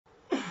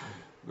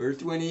Verse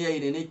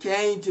 28, and it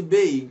came to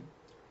be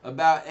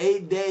about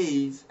 8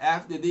 days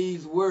after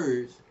these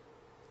words,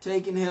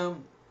 taking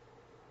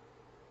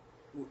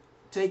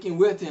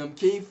with him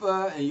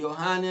Kepha and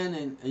Johanan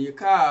and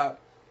Yaakov,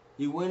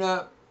 he went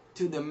up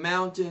to the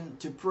mountain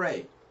to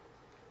pray.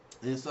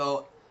 And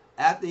so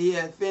after he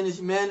had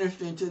finished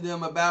ministering to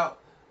them about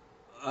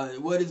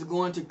what it's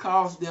going to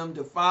cost them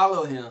to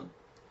follow him,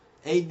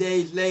 8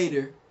 days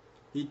later,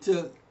 he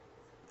took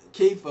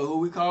Kepha, who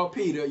we call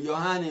Peter,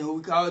 Johanan, who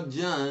we call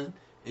John,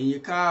 and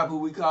Yaakov, who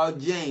we call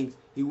James.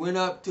 He went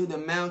up to the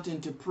mountain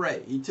to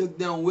pray. He took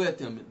them with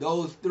him,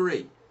 those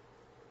three.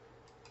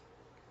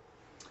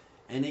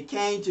 And it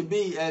came to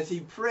be, as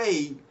he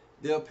prayed,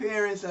 the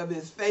appearance of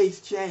his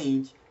face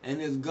changed, and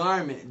his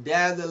garment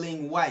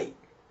dazzling white.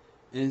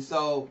 And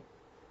so,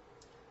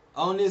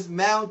 on this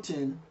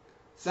mountain,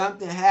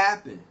 something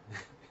happened.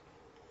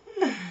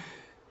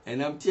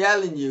 And I'm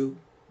telling you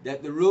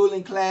that the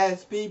ruling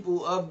class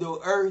people of the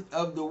earth,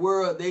 of the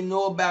world, they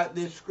know about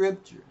this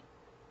scripture.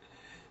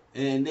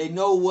 And they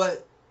know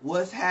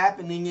what's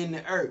happening in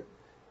the earth.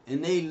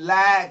 And they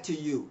lied to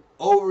you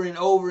over and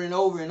over and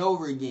over and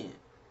over again.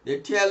 They're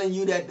telling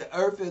you that the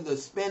earth is a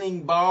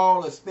spinning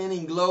ball, a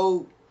spinning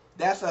globe.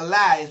 That's a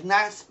lie. It's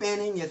not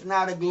spinning. It's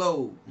not a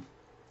globe.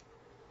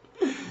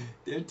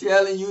 They're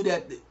telling you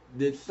that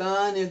the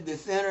sun is the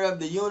center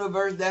of the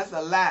universe. That's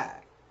a lie.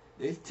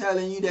 They're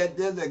telling you that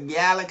there's a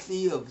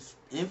galaxy of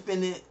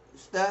infinite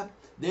stuff.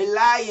 They're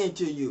lying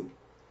to you.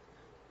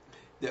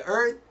 The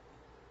earth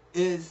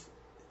is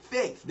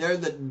fixed.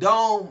 There's a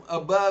dome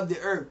above the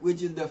earth,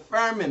 which is the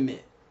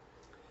firmament.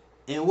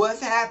 And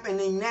what's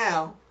happening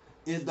now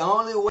is the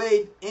only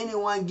way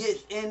anyone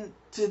gets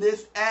into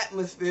this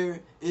atmosphere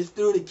is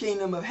through the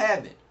kingdom of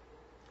heaven.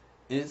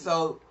 And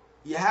so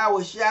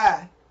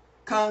Yahawashi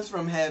comes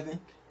from heaven,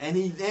 and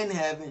he's in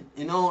heaven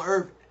and on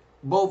earth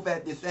both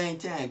at the same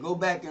time. Go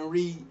back and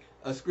read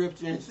a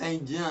scripture in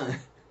St. John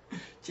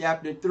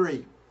chapter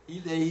 3.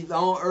 He said he's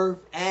on earth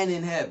and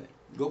in heaven.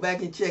 Go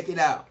back and check it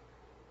out.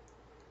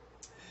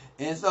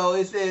 And so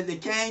it says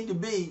it came to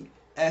be,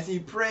 as he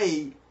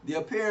prayed, the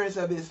appearance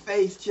of his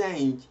face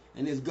changed,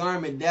 and his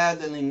garment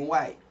dazzling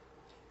white.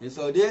 And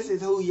so this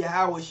is who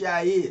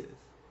Yahawashi is.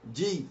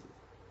 Jesus.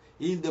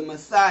 He's the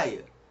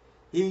Messiah.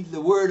 He's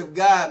the Word of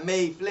God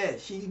made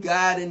flesh. He's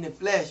God in the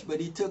flesh, but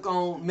he took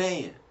on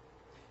man.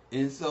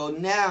 And so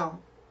now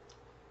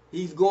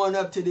he's going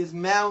up to this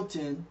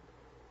mountain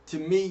to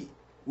meet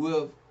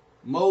with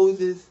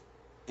Moses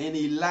and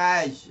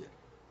Elijah.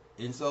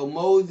 And so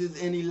Moses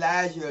and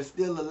Elijah are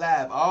still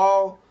alive.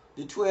 All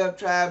the 12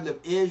 tribes of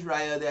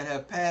Israel that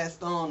have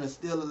passed on are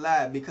still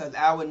alive, because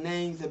our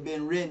names have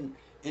been written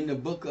in the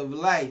book of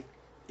life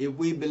if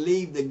we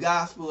believe the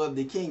gospel of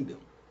the kingdom.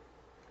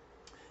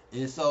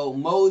 And so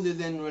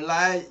Moses and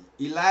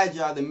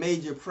Elijah are the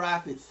major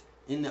prophets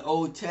in the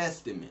Old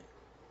Testament.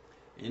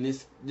 And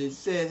it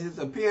says his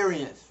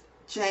appearance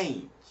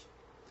changed,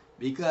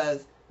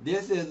 because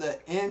this is an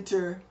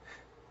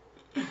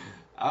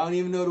I don't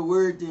even know the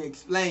word to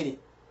explain it,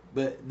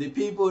 but the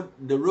people,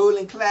 the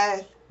ruling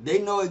class, they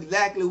know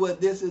exactly what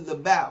this is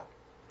about.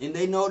 And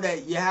they know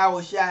that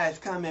Yahawashi is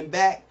coming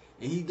back,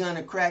 and he's going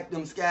to crack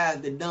them skies,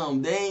 the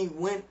dome. They ain't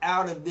went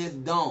out of this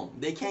dome.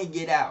 They can't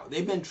get out.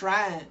 They've been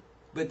trying,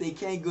 but they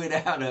can't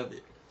get out of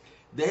it.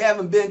 They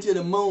haven't been to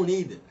the moon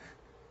either.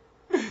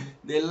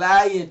 They're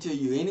lying to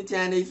you.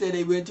 Anytime they say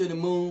they went to the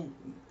moon,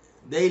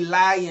 they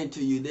lying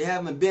to you. They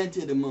haven't been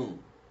to the moon.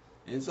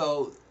 And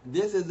so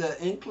this is an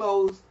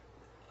enclosed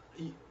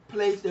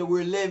place that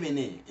we're living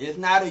in. It's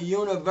not a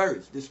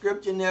universe. The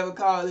scripture never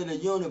calls it a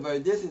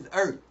universe. This is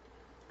earth.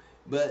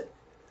 But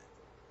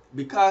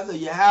because of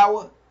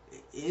Yahawah,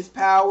 his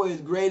power is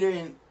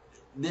greater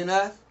than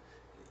us.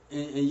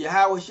 And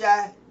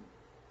Yahawashi,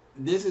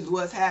 this is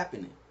what's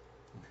happening.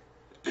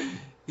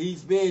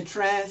 He's being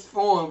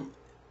transformed,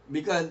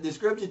 because the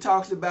scripture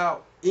talks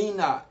about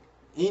Enoch.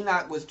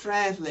 Enoch was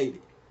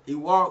translated. He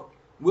walked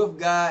with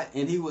God,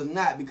 and he was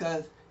not,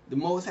 because the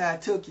Most High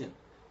took him.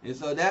 And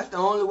so that's the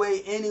only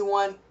way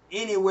anyone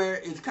anywhere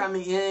is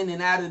coming in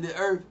and out of the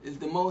earth, is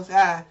the Most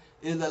High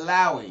is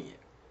allowing it.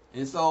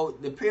 And so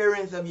the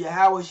appearance of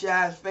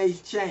Yahawashi's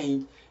face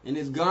changed, and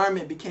his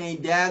garment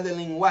became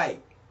dazzling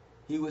white.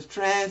 He was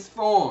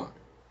transformed.